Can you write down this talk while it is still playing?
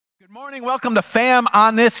Good morning. Welcome to FAM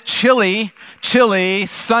on this chilly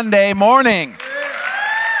Sunday morning.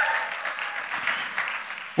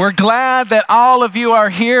 We're glad that all of you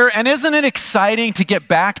are here. And isn't it exciting to get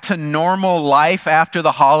back to normal life after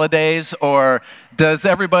the holidays? Or does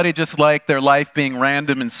everybody just like their life being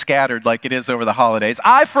random and scattered like it is over the holidays?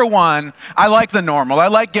 I, for one, I like the normal. I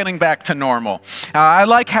like getting back to normal. I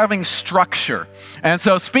like having structure. And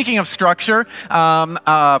so speaking of structure,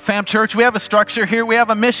 FAM Church, we have a structure here. We have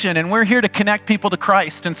a mission, and we're here to connect people to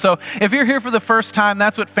Christ. And so if you're here for the first time,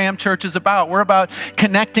 that's what FAM Church is about. We're about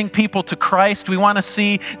connecting people to Christ. We want to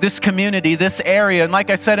see this community, this area, and like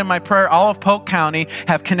I said in my prayer, all of Polk County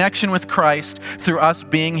have connection with Christ through us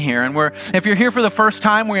being here. And if you're here for the first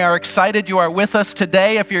time, we are excited you are with us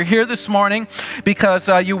today. If you're here this morning because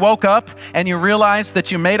you woke up and you realized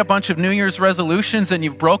that you made a bunch of New Year's resolutions and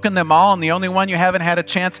you've broken them all, and the only one you haven't had a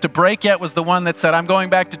chance to break yet was the one that said, I'm going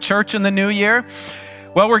back to church in the new year.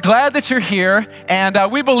 Well, we're glad that you're here, and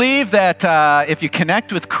we believe that if you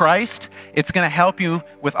connect with Christ, it's going to help you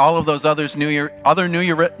with all of those other New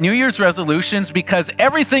Year's resolutions, because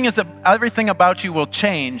everything about you will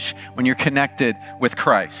change when you're connected with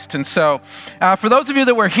Christ. And so, for those of you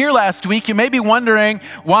that were here last week, you may be wondering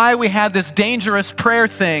why we had this dangerous prayer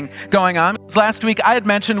thing going on. Last week, I had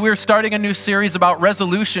mentioned we were starting a new series about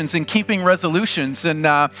resolutions and keeping resolutions, and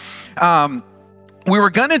we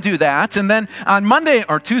were going to do that, and then on Monday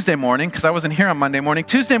or Tuesday morning, because I wasn't here on Monday morning,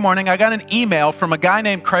 Tuesday morning, I got an email from a guy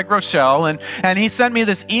named Craig Rochelle, and he sent me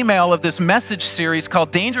this email of this message series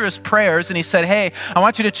called Dangerous Prayers, and he said, hey, I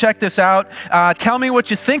want you to check this out. Tell me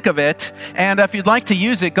what you think of it, and if you'd like to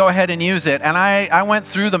use it, go ahead and use it. And I went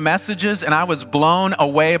through the messages, and I was blown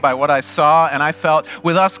away by what I saw, and I felt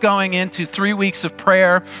with us going into 3 weeks of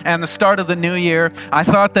prayer and the start of the new year, I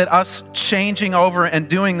thought that us changing over and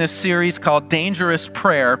doing this series called Dangerous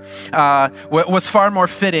Prayer was far more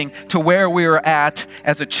fitting to where we were at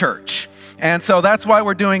as a church. And so that's why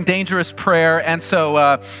we're doing Dangerous Prayer. And so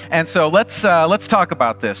let's talk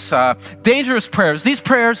about this. Dangerous prayers. These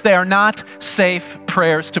prayers, they are not safe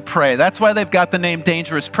prayers to pray. That's why they've got the name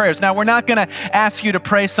Dangerous Prayers. Now, we're not going to ask you to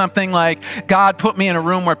pray something like, God, put me in a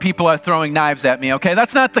room where people are throwing knives at me, okay?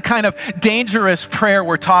 That's not the kind of dangerous prayer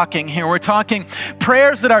we're talking here. We're talking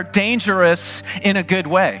prayers that are dangerous in a good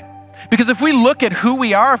way. Because if we look at who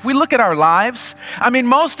we are, if we look at our lives,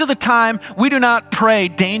 most of the time, we do not pray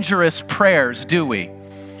dangerous prayers, do we?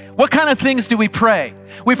 What kind of things do we pray?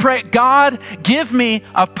 We pray, God, give me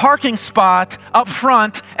a parking spot up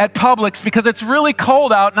front at Publix because it's really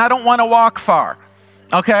cold out and I don't want to walk far,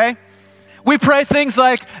 okay? We pray things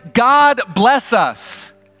like, God bless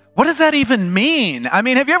us. What does that even mean? Have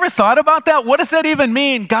you ever thought about that? What does that even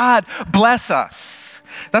mean, God bless us?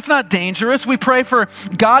 That's not dangerous. We pray for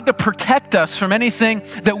God to protect us from anything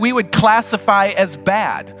that we would classify as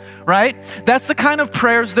bad, right? That's the kind of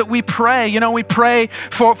prayers that we pray. We pray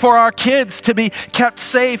for our kids to be kept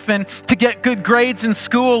safe and to get good grades in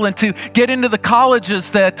school and to get into the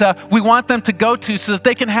colleges that we want them to go to so that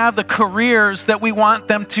they can have the careers that we want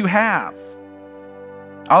them to have.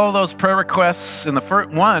 All of those prayer requests in the first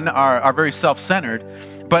one are very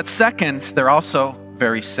self-centered, but second, they're also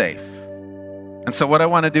very safe. And so what I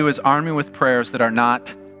want to do is arm you with prayers that are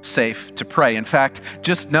not safe to pray. In fact,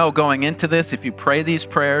 just know going into this, if you pray these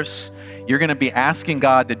prayers, you're going to be asking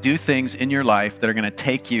God to do things in your life that are going to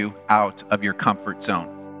take you out of your comfort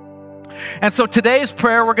zone. And so today's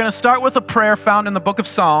prayer, we're going to start with a prayer found in the book of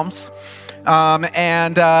Psalms.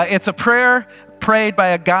 And it's a prayer prayed by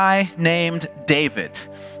a guy named David.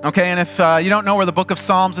 Okay, and if you don't know where the book of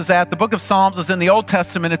Psalms is at, the book of Psalms is in the Old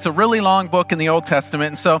Testament. It's a really long book in the Old Testament.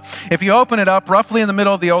 And so if you open it up roughly in the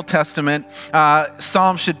middle of the Old Testament,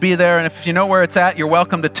 Psalms should be there. And if you know where it's at, you're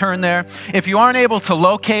welcome to turn there. If you aren't able to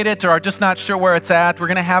locate it or are just not sure where it's at, we're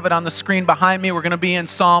going to have it on the screen behind me. We're going to be in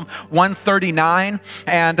Psalm 139,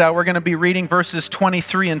 and we're going to be reading verses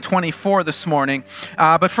 23 and 24 this morning.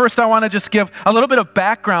 But first, I want to just give a little bit of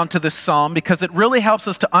background to this psalm because it really helps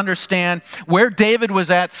us to understand where David was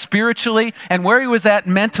at spiritually and where he was at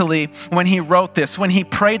mentally when he wrote this, when he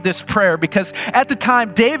prayed this prayer. Because at the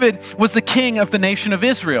time, David was the king of the nation of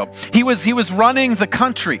Israel. He was running the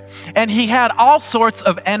country, and he had all sorts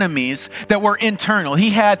of enemies that were internal.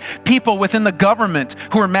 He had people within the government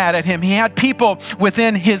who were mad at him. He had people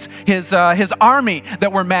within his army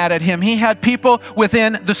that were mad at him. He had people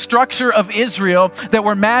within the structure of Israel that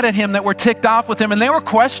were mad at him, that were ticked off with him, and they were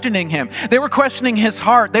questioning him. They were questioning his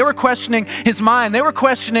heart. They were questioning his mind. They were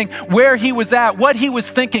questioning where he was at, what he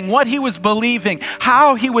was thinking, what he was believing,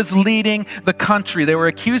 how he was leading the country. They were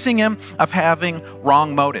accusing him of having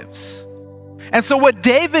wrong motives. And so what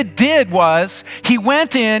David did was he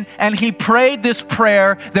went in and he prayed this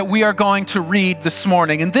prayer that we are going to read this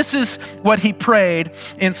morning. And this is what he prayed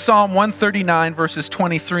in Psalm 139, verses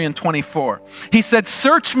 23 and 24. He said,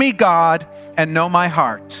 "Search me, God, and know my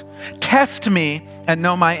heart. Test me and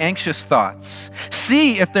know my anxious thoughts.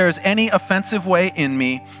 See if there is any offensive way in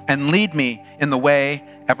me, and lead me in the way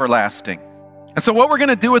everlasting." And so what we're going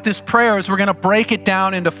to do with this prayer is we're going to break it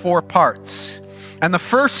down into 4 parts. And the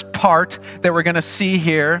first part that we're going to see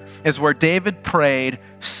here is where David prayed,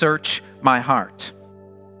 "Search my heart."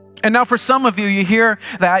 And now for some of you, you hear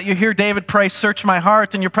David pray, "Search my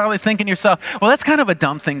heart," and you're probably thinking to yourself, well, that's kind of a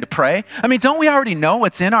dumb thing to pray. I mean, don't we already know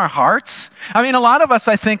what's in our hearts? I mean, a lot of us,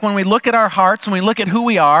 I think, when we look at our hearts, when we look at who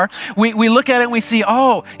we are, we look at it and we see,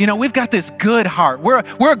 oh, we've got this good heart. We're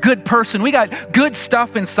a good person. We got good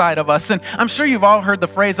stuff inside of us. And I'm sure you've all heard the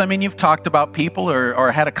phrase, I mean, you've talked about people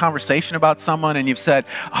or had a conversation about someone and you've said,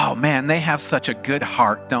 oh man, they have such a good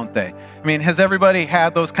heart, don't they? I mean, has everybody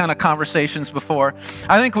had those kind of conversations before?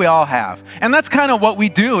 I think we all have. And that's kind of what we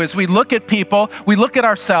do is we look at people, we look at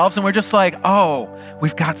ourselves, and we're just like, oh,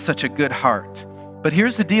 we've got such a good heart. But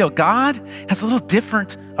here's the deal. God has a little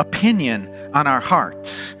different opinion on our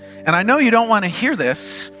heart. And I know you don't want to hear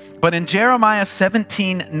this, but in Jeremiah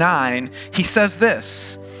 17:9, he says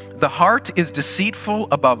this, "The heart is deceitful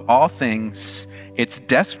above all things. It's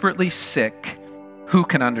desperately sick. Who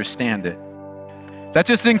can understand it?" That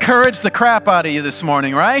just encouraged the crap out of you this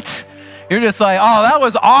morning, right? You're just like, oh, that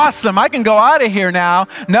was awesome. I can go out of here now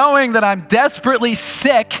knowing that I'm desperately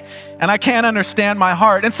sick and I can't understand my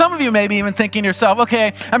heart. And some of you may be even thinking to yourself,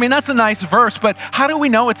 okay, I mean, that's a nice verse, but how do we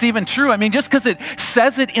know it's even true? I mean, just because it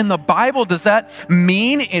says it in the Bible, does that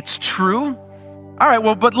mean it's true? All right,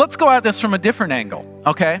 well, but let's go at this from a different angle,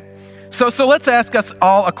 okay? So let's ask us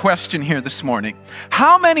all a question here this morning.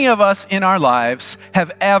 How many of us in our lives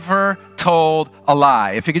have ever told a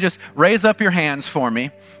lie? If you could just raise up your hands for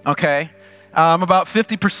me, okay? About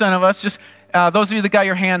 50% of us, just those of you that got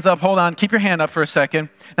your hands up, hold on, keep your hand up for a second.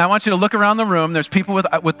 Now I want you to look around the room. There's people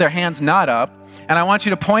with their hands not up, and I want you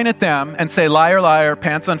to point at them and say, "Liar, liar,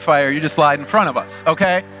 pants on fire, you just lied in front of us,"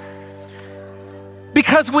 okay?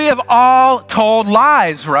 Because we have all told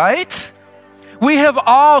lies, right? We have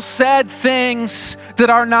all said things that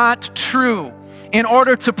are not true in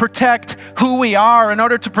order to protect who we are, in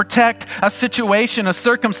order to protect a situation, a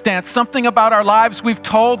circumstance, something about our lives. We've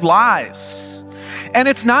told lies. And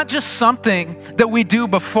it's not just something that we do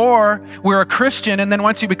before we're a Christian, and then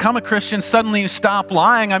once you become a Christian, suddenly you stop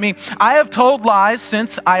lying. I mean, I have told lies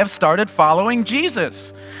since I have started following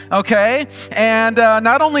Jesus, okay? And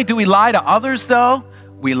not only do we lie to others, though,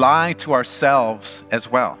 we lie to ourselves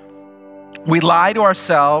as well. We lie to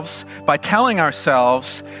ourselves by telling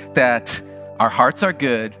ourselves that our hearts are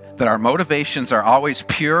good, that our motivations are always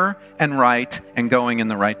pure and right and going in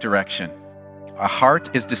the right direction. Our heart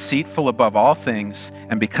is deceitful above all things,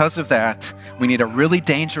 and because of that, we need a really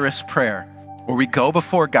dangerous prayer where we go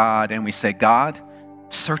before God and we say, "God,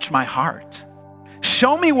 search my heart.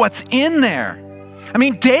 Show me what's in there." I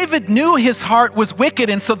mean, David knew his heart was wicked,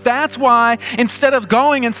 and so that's why instead of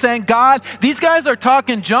going and saying, "God, these guys are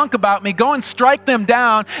talking junk about me, go and strike them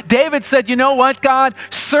down," David said, "You know what, God?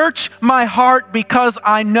 Search my heart because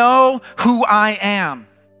I know who I am."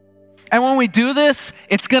 And when we do this,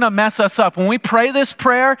 it's going to mess us up. When we pray this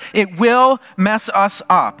prayer, it will mess us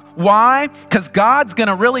up. Why? Because God's going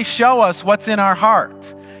to really show us what's in our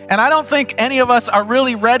heart. And I don't think any of us are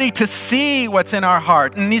really ready to see what's in our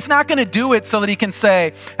heart. And he's not going to do it so that he can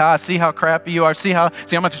say, see how crappy you are, see how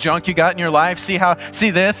much junk you got in your life, see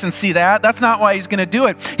this and see that. That's not why he's going to do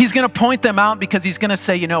it. He's going to point them out because he's going to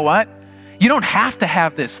say, you know what? You don't have to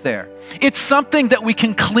have this there. It's something that we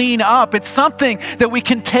can clean up. It's something that we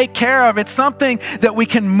can take care of. It's something that we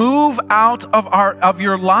can move out of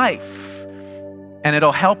your life. And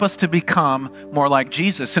it'll help us to become more like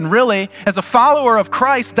Jesus. And really, as a follower of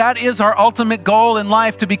Christ, that is our ultimate goal in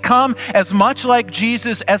life, to become as much like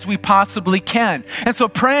Jesus as we possibly can. And so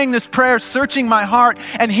praying this prayer, searching my heart,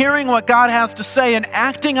 and hearing what God has to say and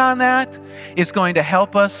acting on that is going to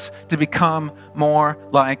help us to become more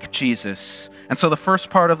like Jesus. And so the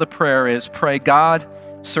first part of the prayer is pray, "God,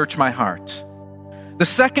 search my heart." The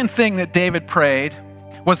second thing that David prayed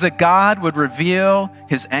was that God would reveal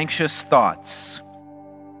his anxious thoughts.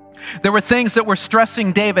 There were things that were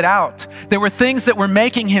stressing David out. There were things that were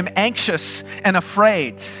making him anxious and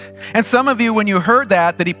afraid. And some of you, when you heard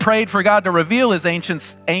that he prayed for God to reveal his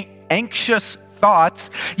anxious thoughts,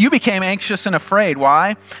 you became anxious and afraid.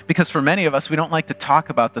 Why? Because for many of us, we don't like to talk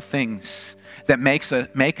about the things that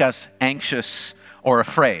make us anxious or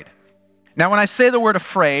afraid. Now, when I say the word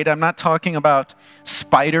afraid, I'm not talking about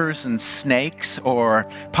spiders and snakes or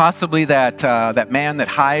possibly that man that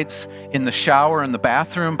hides in the shower in the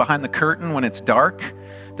bathroom behind the curtain when it's dark.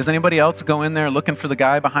 Does anybody else go in there looking for the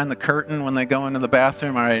guy behind the curtain when they go into the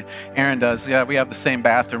bathroom? All right, Erin does. Yeah, we have the same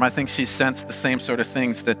bathroom. I think she sensed the same sort of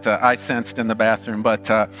things that I sensed in the bathroom. But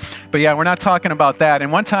yeah, we're not talking about that.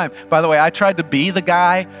 And one time, by the way, I tried to be the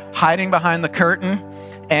guy hiding behind the curtain.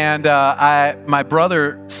 And my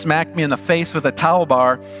brother smacked me in the face with a towel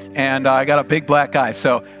bar, and I got a big black eye.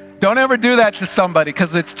 So don't ever do that to somebody,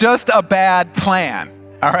 because it's just a bad plan,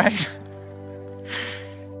 all right?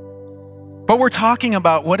 But we're talking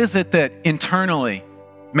about, what is it that internally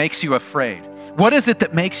makes you afraid? What is it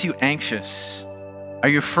that makes you anxious? Are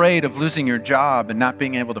you afraid of losing your job and not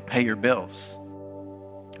being able to pay your bills?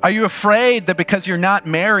 Are you afraid that because you're not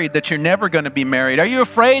married that you're never going to be married? Are you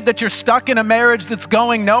afraid that you're stuck in a marriage that's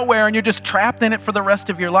going nowhere and you're just trapped in it for the rest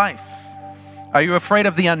of your life? Are you afraid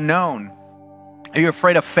of the unknown? Are you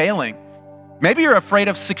afraid of failing? Maybe you're afraid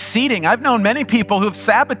of succeeding. I've known many people who've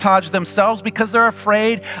sabotaged themselves because they're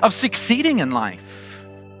afraid of succeeding in life.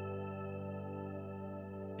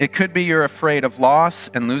 It could be you're afraid of loss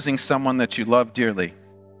and losing someone that you love dearly.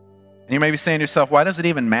 And you may be saying to yourself, why does it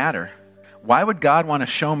even matter? Why would God want to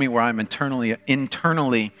show me where I'm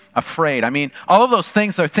internally afraid? I mean, all of those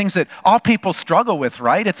things are things that all people struggle with,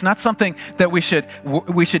 right? It's not something that we should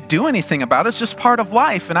do anything about. It's just part of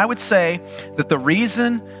life. And I would say that the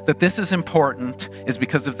reason that this is important is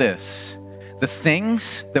because of this. The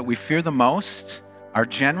things that we fear the most are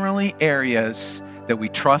generally areas that we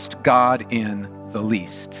trust God in the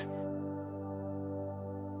least.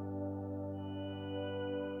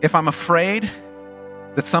 If I'm afraid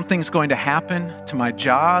that something's going to happen to my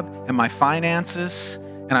job and my finances,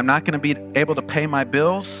 and I'm not going to be able to pay my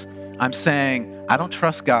bills, I'm saying, I don't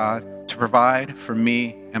trust God to provide for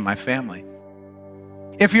me and my family.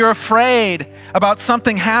 If you're afraid about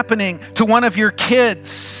something happening to one of your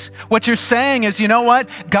kids, what you're saying is, you know what?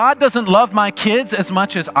 God doesn't love my kids as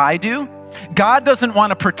much as I do. God doesn't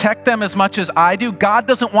want to protect them as much as I do. God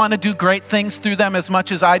doesn't want to do great things through them as much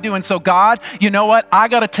as I do. And so God, you know what? I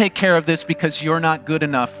got to take care of this because you're not good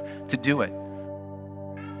enough to do it.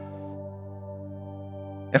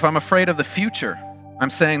 If I'm afraid of the future, I'm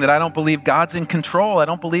saying that I don't believe God's in control. I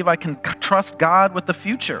don't believe I can trust God with the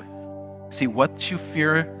future. See, what you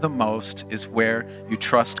fear the most is where you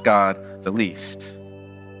trust God the least.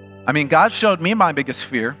 I mean, God showed me my biggest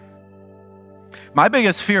fear. My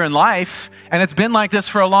biggest fear in life, and it's been like this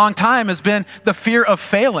for a long time, has been the fear of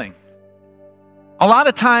failing. A lot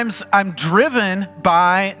of times I'm driven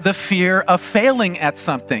by the fear of failing at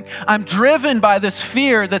something. I'm driven by this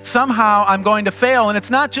fear that somehow I'm going to fail. And it's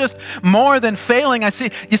not just more than failing.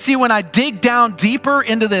 You see, when I dig down deeper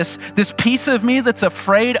into this piece of me that's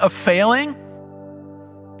afraid of failing,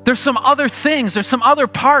 there's some other things, there's some other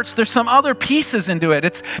parts, there's some other pieces into it.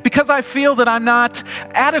 It's because I feel that I'm not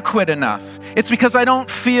adequate enough. It's because I don't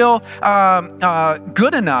feel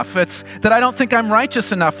good enough. It's that I don't think I'm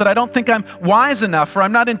righteous enough, that I don't think I'm wise enough, or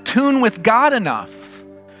I'm not in tune with God enough.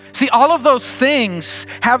 See, all of those things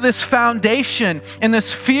have this foundation in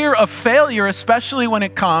this fear of failure, especially when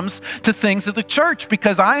it comes to things of the church,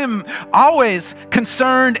 because I am always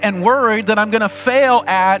concerned and worried that I'm going to fail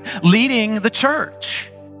at leading the church.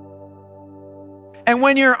 And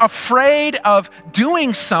when you're afraid of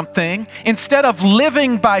doing something, instead of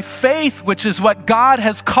living by faith, which is what God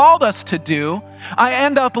has called us to do, I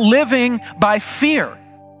end up living by fear.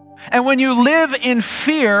 And when you live in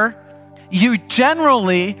fear, you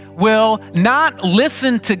generally will not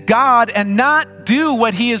listen to God and not do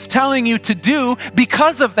what He is telling you to do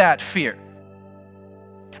because of that fear.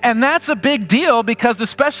 And that's a big deal because,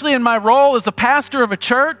 especially in my role as a pastor of a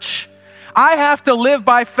church, I have to live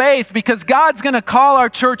by faith because God's going to call our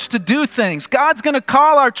church to do things. God's going to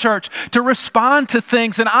call our church to respond to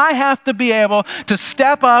things. And I have to be able to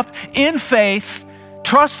step up in faith,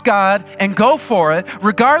 trust God, and go for it,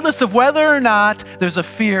 regardless of whether or not there's a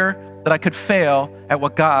fear that I could fail at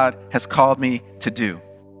what God has called me to do.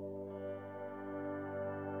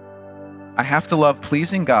 I have to love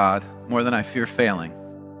pleasing God more than I fear failing.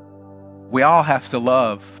 We all have to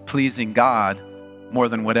love pleasing God more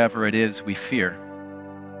than whatever it is we fear.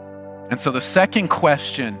 And so the second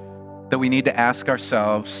question that we need to ask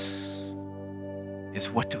ourselves is,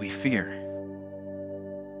 what do we fear?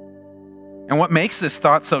 And what makes this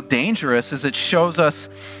thought so dangerous is it shows us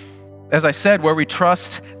as I said, where we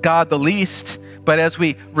trust God the least. But as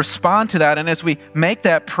we respond to that and as we make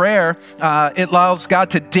that prayer, it allows God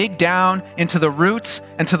to dig down into the roots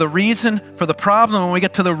and to the reason for the problem. When we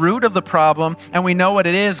get to the root of the problem and we know what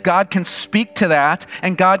it is, God can speak to that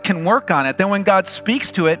and God can work on it. Then when God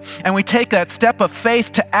speaks to it and we take that step of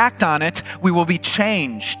faith to act on it, we will be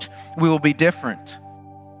changed. We will be different.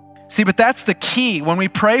 See, but that's the key. When we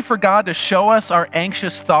pray for God to show us our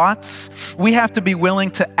anxious thoughts, we have to be willing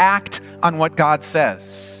to act on what God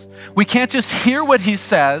says. We can't just hear what he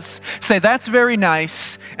says, say, that's very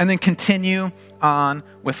nice, and then continue on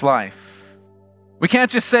with life. We can't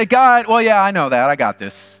just say, God, well, yeah, I know that. I got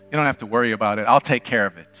this. You don't have to worry about it. I'll take care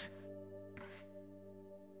of it.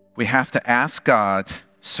 We have to ask God,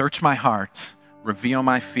 search my heart, reveal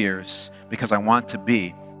my fears, because I want to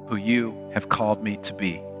be who you have called me to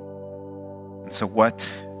be. So what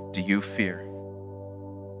do you fear?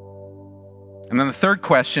 And then the third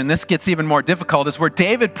question, this gets even more difficult, is where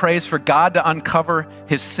David prays for God to uncover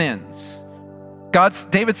his sins.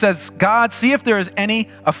 David says, God, see if there is any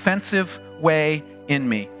offensive way in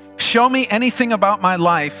me. Show me anything about my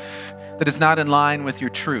life that is not in line with your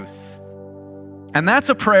truth. And that's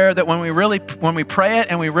a prayer that when we pray it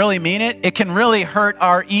and we really mean it, it can really hurt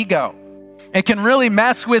our ego. It can really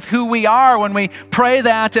mess with who we are when we pray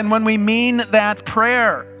that and when we mean that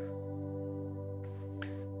prayer.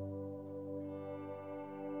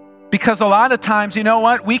 Because a lot of times, you know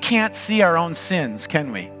what? We can't see our own sins,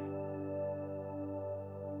 can we?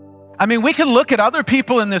 I mean, we can look at other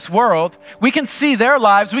people in this world, we can see their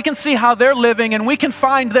lives, we can see how they're living, and we can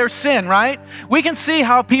find their sin, right? We can see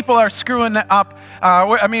how people are screwing up.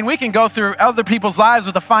 We can go through other people's lives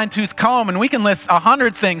with a fine-tooth comb, and we can list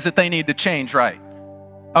 100 things that they need to change, right?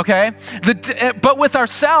 Okay? But with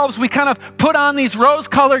ourselves, we kind of put on these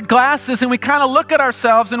rose-colored glasses, and we kind of look at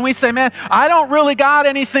ourselves, and we say, man, I don't really got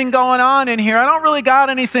anything going on in here. I don't really got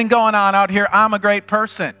anything going on out here. I'm a great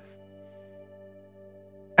person.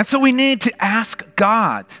 And so we need to ask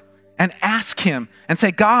God and ask him and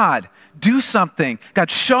say, God, do something. God,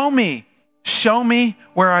 show me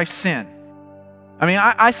where I sin. I mean,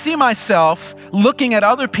 I see myself looking at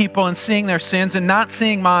other people and seeing their sins and not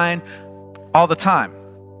seeing mine all the time.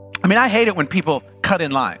 I mean, I hate it when people cut in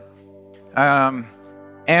line.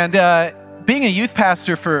 Being a youth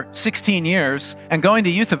pastor for 16 years and going to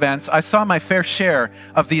youth events, I saw my fair share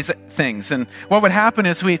of these things. And what would happen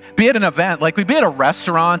is we'd be at an event, like we'd be at a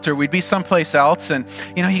restaurant or we'd be someplace else, and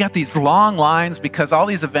you got these long lines because all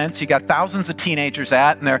these events you got thousands of teenagers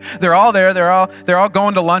at, and they're all there. They're all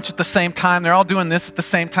going to lunch at the same time. They're all doing this at the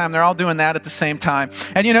same time. They're all doing that at the same time.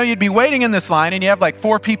 And you'd be waiting in this line, and you have like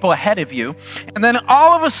 4 people ahead of you, and then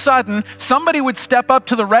all of a sudden somebody would step up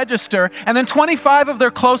to the register, and then 25 of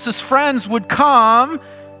their closest friends would come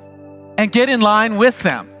and get in line with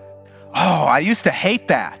them. Oh, I used to hate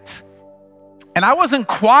that. And I wasn't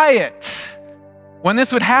quiet when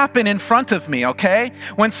this would happen in front of me, okay?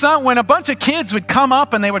 When a bunch of kids would come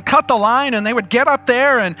up and they would cut the line and they would get up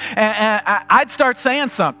there and I'd start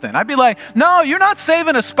saying something. I'd be like, no, you're not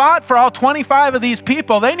saving a spot for all 25 of these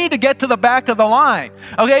people. They need to get to the back of the line.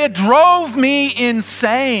 Okay, it drove me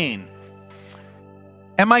insane.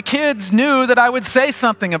 And my kids knew that I would say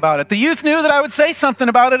something about it. The youth knew that I would say something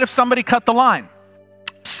about it if somebody cut the line.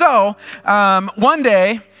 So one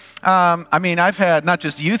day, I've had not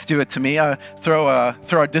just youth do it to me. Throw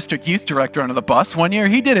our district youth director under the bus. One year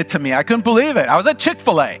he did it to me. I couldn't believe it. I was at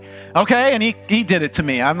Chick-fil-A, okay? And he did it to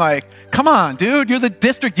me. I'm like, come on, dude, you're the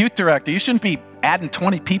district youth director. You shouldn't be adding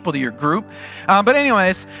 20 people to your group. But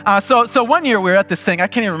anyways, so one year we were at this thing. I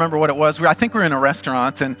can't even remember what it was. I think we were in a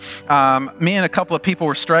restaurant, and me and a couple of people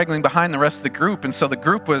were straggling behind the rest of the group. And so the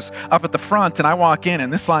group was up at the front, and I walk in,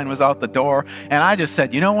 and this line was out the door. And I just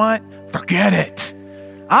said, you know what? Forget it.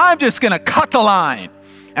 I'm just going to cut the line.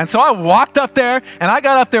 And so I walked up there, and I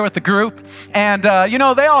got up there with the group, and they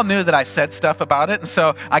all knew that I said stuff about it. And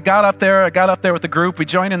so I got up there with the group. We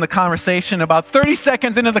joined in the conversation. About 30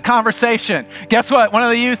 seconds into the conversation, guess what? One of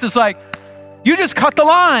the youth is like, you just cut the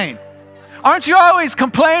line. Aren't you always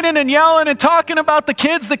complaining and yelling and talking about the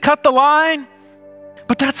kids that cut the line?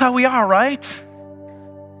 But that's how we are, right?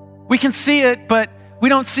 We can see it, but we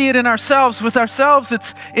don't see it in ourselves. With ourselves,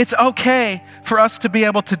 it's okay for us to be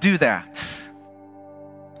able to do that.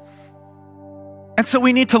 And so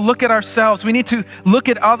we need to look at ourselves, we need to look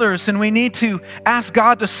at others, and we need to ask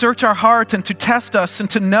God to search our heart and to test us and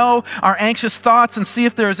to know our anxious thoughts and see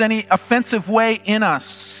if there is any offensive way in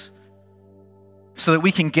us so that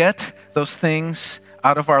we can get those things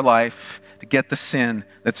out of our life to get the sin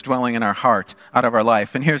that's dwelling in our heart out of our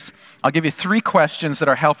life. And I'll give you 3 questions that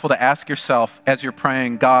are helpful to ask yourself as you're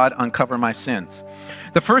praying, God, uncover my sins.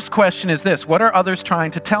 The first question is this: what are others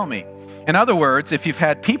trying to tell me? In other words, if you've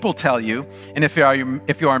had people tell you, and if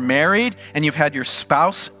you are married and you've had your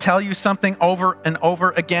spouse tell you something over and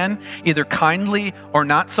over again, either kindly or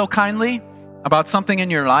not so kindly, about something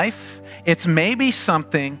in your life, it's maybe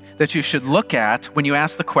something that you should look at when you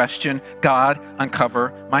ask the question, God,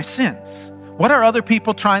 uncover my sins. What are other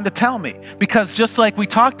people trying to tell me? Because just like we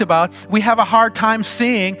talked about, we have a hard time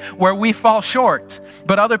seeing where we fall short,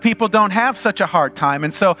 but other people don't have such a hard time.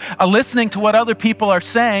 And so listening to what other people are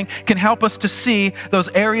saying can help us to see those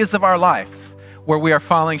areas of our life where we are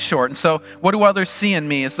falling short. And so what do others see in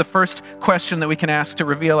me is the first question that we can ask to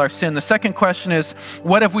reveal our sin. The second question is,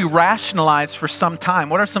 what have we rationalized for some time?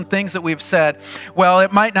 What are some things that we've said, well,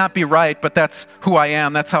 it might not be right, but that's who I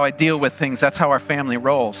am. That's how I deal with things. That's how our family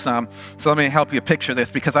rolls. So let me help you picture this,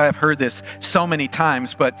 because I have heard this so many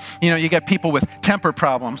times. But, you get people with temper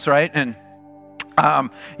problems, right? And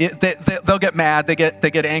they'll get mad, they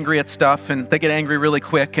get angry at stuff, and they get angry really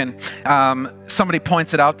quick, and somebody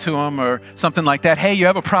points it out to them or something like that. Hey, you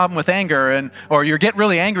have a problem with anger, or you get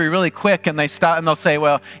really angry really quick, and they stop and they'll say,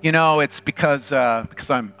 well, it's because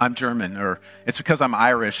I'm German, or it's because I'm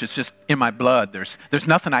Irish. It's just in my blood. There's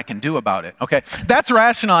nothing I can do about it. Okay, that's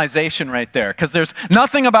rationalization right there, because there's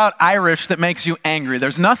nothing about Irish that makes you angry.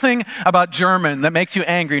 There's nothing about German that makes you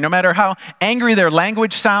angry. No matter how angry their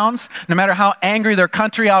language sounds, no matter how angry their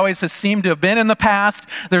country always has seemed to have been in the past,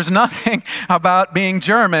 there's nothing about being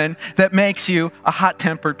German that makes you a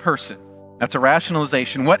hot-tempered person. That's a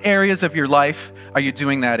rationalization. What areas of your life are you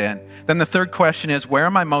doing that in? Then the third question is, where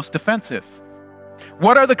am I most defensive?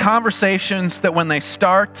 What are the conversations that when they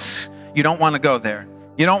start, you don't want to go there?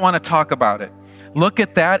 You don't want to talk about it. Look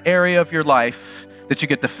at that area of your life that you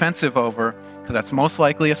get defensive over, because that's most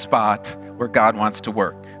likely a spot where God wants to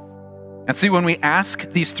work. And see, when we ask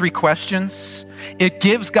these 3 questions, it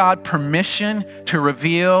gives God permission to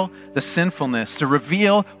reveal the sinfulness, to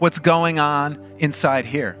reveal what's going on inside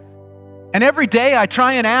here. And every day I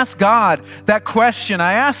try and ask God that question.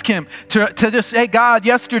 I ask him to just say, God,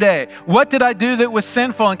 yesterday, what did I do that was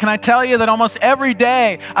sinful? And can I tell you that almost every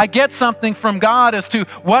day I get something from God as to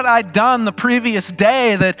what I'd done the previous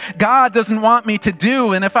day that God doesn't want me to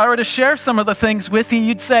do. And if I were to share some of the things with you,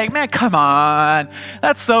 you'd say, man, come on.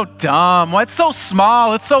 That's so dumb. It's so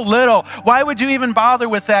small. It's so little. Why would you even bother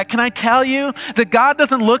with that? Can I tell you that God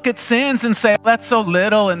doesn't look at sins and say, that's so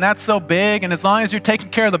little and that's so big, and as long as you're taking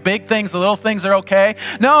care of the big things, the little things are okay?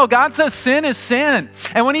 No, God says sin is sin.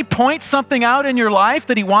 And when he points something out in your life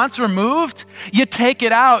that he wants removed, you take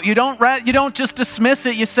it out. You don't just dismiss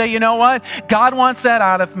it. You say, you know what? God wants that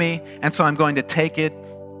out of me, and so I'm going to take it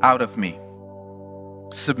out of me.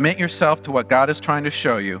 Submit yourself to what God is trying to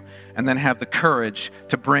show you, and then have the courage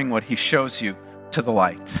to bring what he shows you to the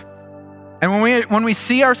light. And when we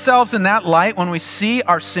see ourselves in that light, when we see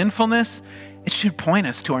our sinfulness, it should point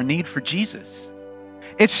us to our need for Jesus.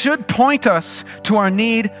 It should point us to our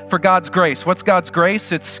need for God's grace. What's God's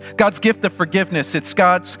grace? It's God's gift of forgiveness. It's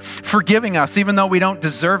God's forgiving us even though we don't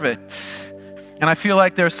deserve it. And I feel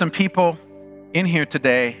like there's some people in here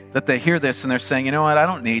today that they hear this and they're saying, you know what, I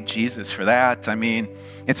don't need Jesus for that. I mean,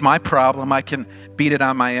 it's my problem. I can beat it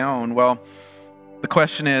on my own. Well, the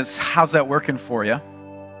question is, how's that working for you?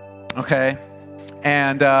 Okay?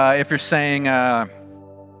 And if you're saying,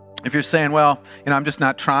 well, I'm just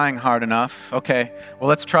not trying hard enough, okay, well,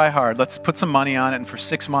 let's try hard. Let's put some money on it, and for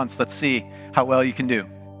 6 months, let's see how well you can do.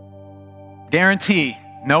 Guarantee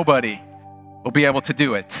nobody will be able to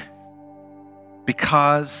do it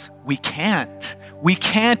because we can't. We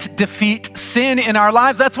can't defeat sin in our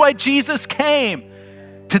lives. That's why Jesus came,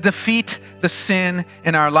 to defeat the sin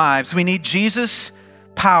in our lives. We need Jesus'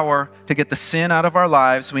 power to get the sin out of our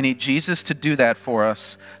lives. We need Jesus to do that for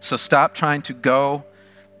us. So stop trying to go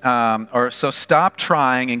stop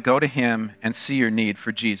trying and go to him and see your need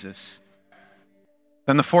for Jesus.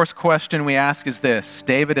 Then the fourth question we ask is this.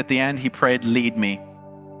 David, at the end, he prayed, lead me.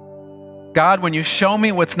 God, when you show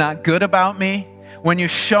me what's not good about me, when you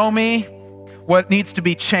show me what needs to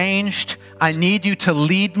be changed, I need you to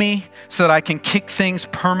lead me so that I can kick things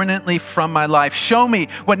permanently from my life. Show me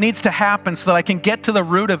what needs to happen so that I can get to the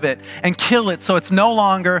root of it and kill it so it's no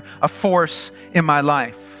longer a force in my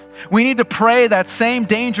life. We need to pray that same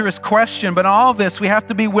dangerous question, but in all of this, we have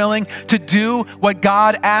to be willing to do what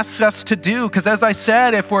God asks us to do. Because as I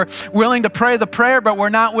said, if we're willing to pray the prayer, but we're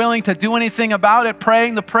not willing to do anything about it,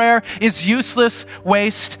 praying the prayer is useless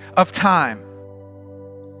waste of time.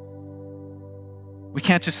 We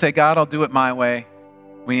can't just say, God, I'll do it my way.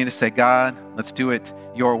 We need to say, God, let's do it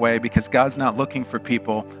your way, because God's not looking for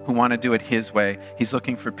people who want to do it his way. He's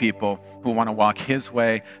looking for people who want to walk his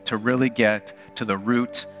way to really get to the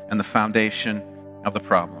root and the foundation of the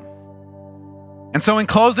problem. And so in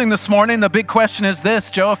closing this morning, the big question is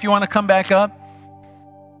this. Joe, if you want to come back up.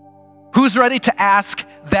 Who's ready to ask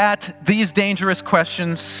these dangerous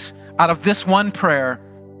questions out of this one prayer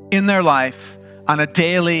in their life on a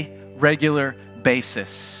daily, regular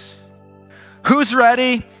basis? Who's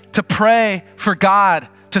ready to pray for God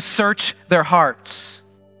to search their hearts?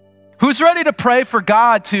 Who's ready to pray for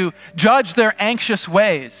God to judge their anxious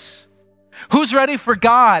ways? Who's ready for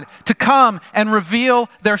God to come and reveal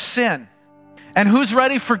their sin? And who's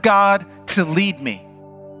ready for God to lead me?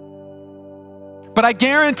 But I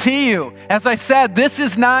guarantee you, as I said, this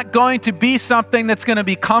is not going to be something that's going to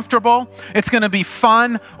be comfortable, it's going to be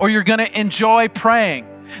fun, or you're going to enjoy praying.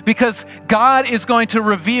 Because God is going to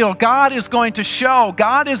reveal, God is going to show,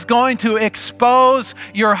 God is going to expose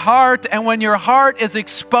your heart. And when your heart is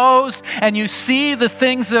exposed and you see the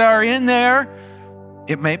things that are in there,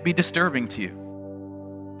 it may be disturbing to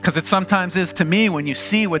you. Because it sometimes is to me when you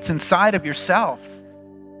see what's inside of yourself.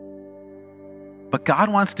 But God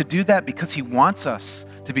wants to do that because he wants us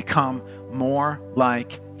to become more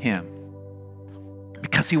like him.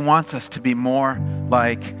 Because he wants us to be more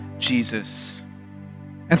like Jesus.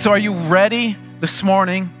 And so are you ready this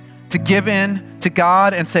morning to give in to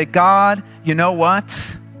God and say, God, you know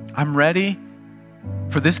what? I'm ready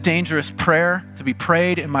for this dangerous prayer to be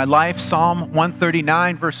prayed in my life. Psalm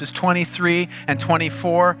 139, verses 23 and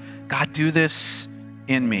 24. God, do this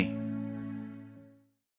in me.